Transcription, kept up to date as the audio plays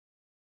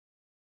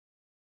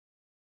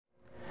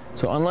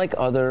So unlike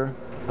other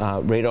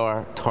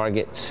radar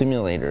target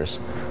simulators,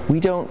 we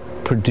don't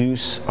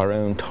produce our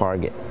own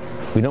target.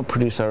 We don't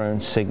produce our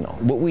own signal.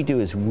 What we do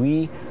is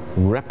we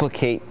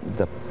replicate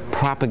the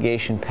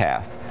propagation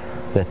path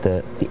that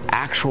the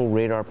actual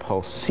radar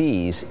pulse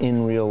sees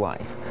in real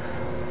life.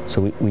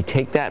 So we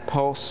take that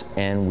pulse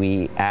and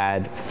we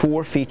add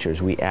 4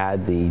 features. We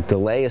add the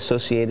delay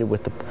associated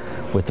with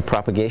the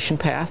propagation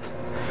path.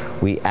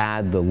 We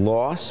add the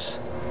loss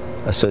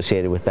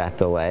associated with that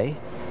delay.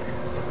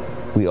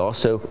 We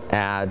also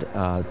add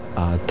a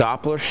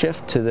Doppler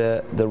shift to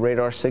the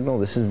radar signal.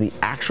 This is the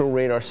actual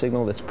radar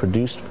signal that's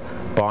produced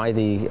by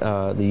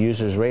the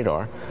user's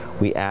radar.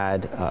 We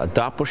add a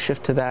Doppler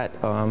shift to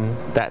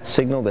that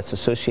signal that's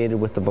associated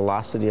with the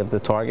velocity of the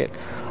target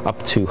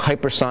up to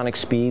hypersonic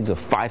speeds of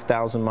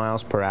 5,000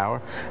 miles per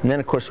hour. And then,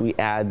 of course, we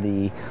add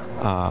the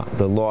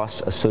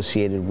loss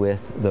associated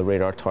with the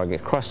radar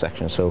target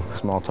cross-section. So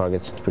small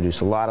targets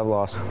produce a lot of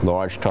loss,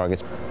 large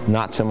targets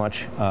not so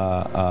much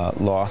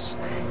loss,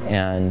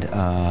 and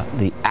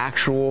the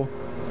actual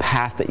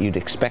path that you'd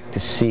expect to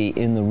see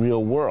in the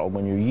real world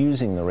when you're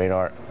using the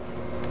radar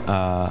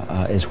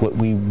is what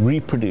we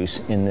reproduce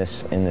in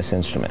this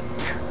instrument.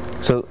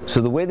 So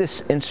the way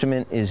this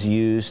instrument is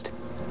used,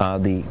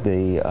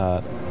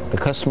 the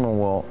customer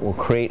will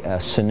create a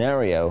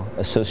scenario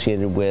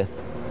associated with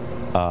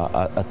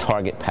a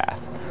target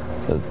path.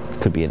 So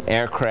it could be an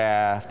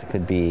aircraft, it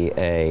could be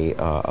a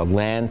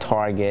land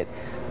target,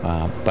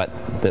 but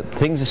the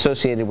things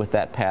associated with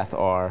that path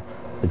are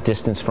the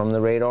distance from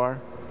the radar,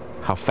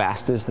 how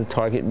fast is the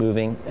target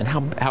moving, and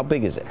how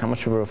big is it? How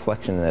much of a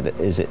reflection that it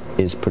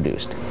is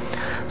produced.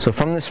 So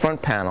from this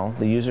front panel,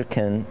 the user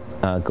can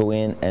go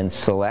in and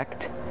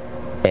select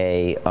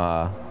a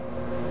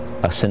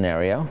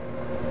scenario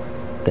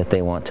that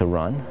they want to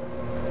run.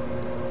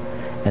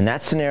 And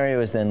that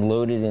scenario is then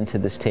loaded into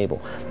this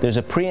table. There's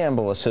a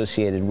preamble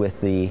associated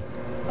with the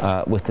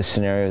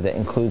scenario that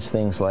includes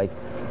things like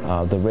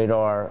the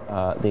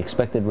radar, the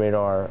expected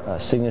radar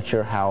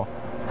signature, how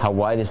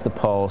wide is the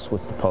pulse,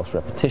 what's the pulse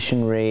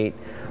repetition rate,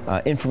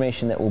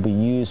 information that will be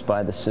used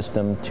by the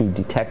system to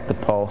detect the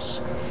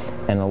pulse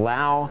and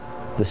allow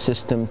the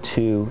system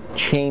to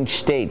change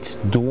states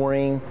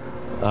during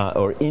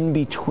or in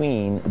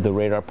between the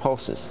radar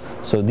pulses.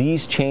 So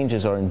these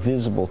changes are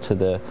invisible to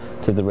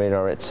the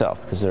radar itself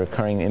because they're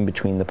occurring in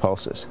between the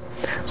pulses.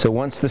 So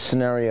once the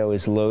scenario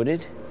is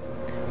loaded,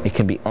 it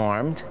can be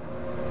armed,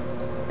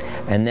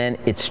 and then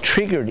it's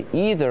triggered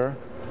either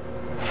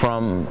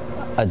from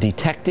a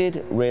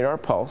detected radar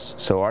pulse.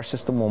 So our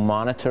system will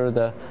monitor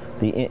the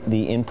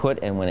input,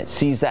 and when it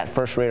sees that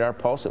first radar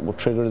pulse, it will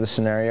trigger the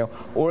scenario,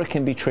 or it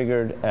can be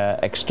triggered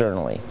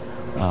externally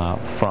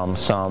from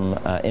some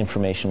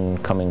information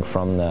coming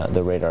from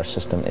the radar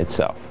system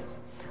itself.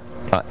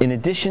 In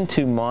addition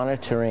to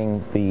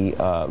monitoring the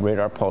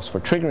radar pulse for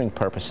triggering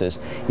purposes,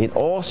 it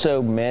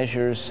also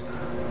measures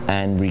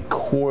and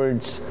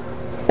records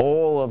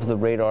all of the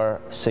radar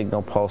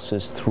signal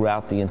pulses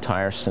throughout the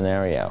entire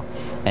scenario,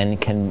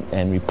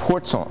 and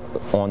reports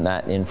on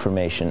that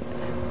information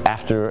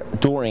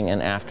during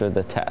and after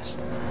the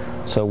test.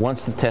 So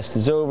once the test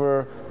is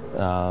over,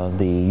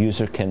 the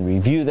user can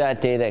review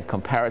that data and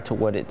compare it to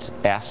what it's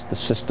asked the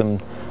system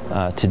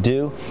to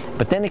do.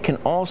 But then it can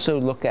also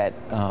look at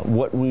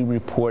what we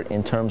report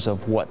in terms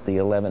of what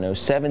the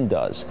 1107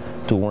 does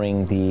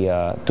during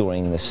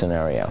the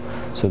scenario.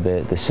 So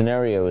the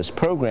scenario is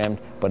programmed,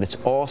 but it's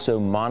also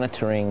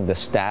monitoring the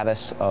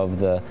status of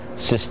the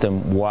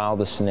system while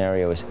the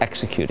scenario is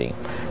executing.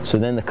 So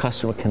then the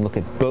customer can look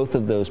at both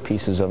of those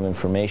pieces of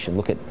information,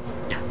 look at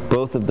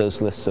both of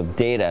those lists of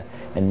data,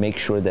 and make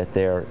sure that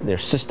their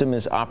system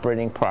is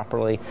operating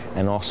properly,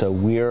 and also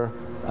we're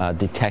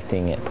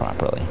detecting it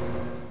properly.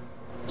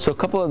 So a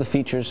couple of the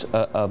features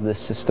of this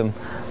system,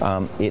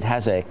 it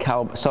has a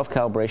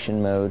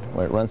self-calibration mode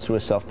where it runs through a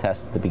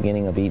self-test at the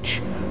beginning of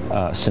each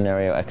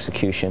scenario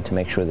execution to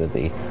make sure that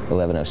the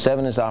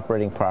 1107 is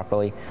operating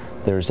properly.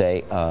 There's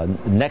a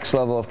next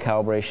level of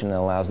calibration that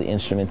allows the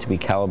instrument to be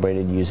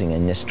calibrated using a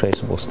NIST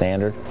traceable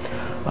standard.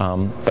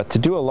 But to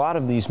do a lot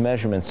of these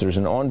measurements, there's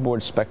an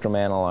onboard spectrum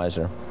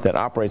analyzer that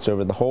operates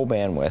over the whole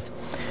bandwidth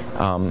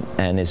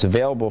and is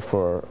available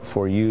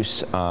for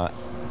use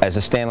as a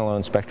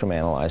standalone spectrum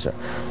analyzer.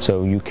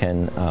 So you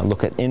can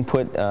look at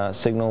input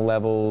signal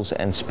levels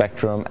and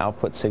spectrum,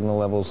 output signal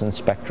levels and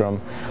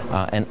spectrum,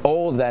 and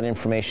all of that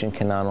information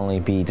can not only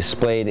be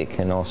displayed, it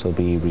can also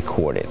be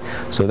recorded.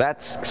 So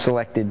that's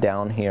selected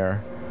down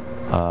here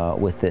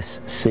with this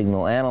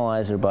signal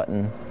analyzer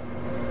button,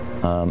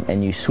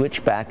 and you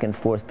switch back and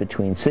forth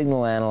between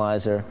signal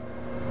analyzer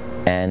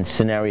and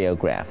scenario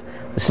graph.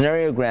 The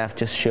scenario graph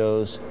just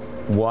shows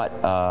what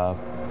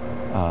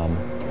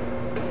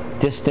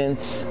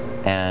distance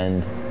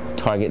and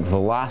target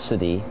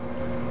velocity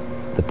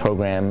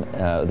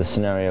the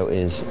scenario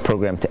is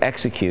programmed to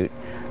execute,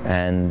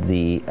 and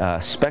the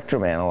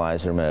spectrum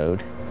analyzer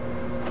mode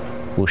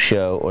will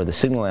show, or the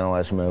signal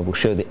analyzer mode will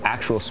show the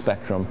actual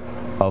spectrum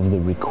of the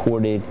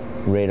recorded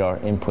radar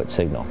input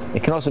signal.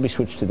 It can also be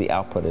switched to the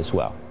output as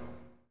well.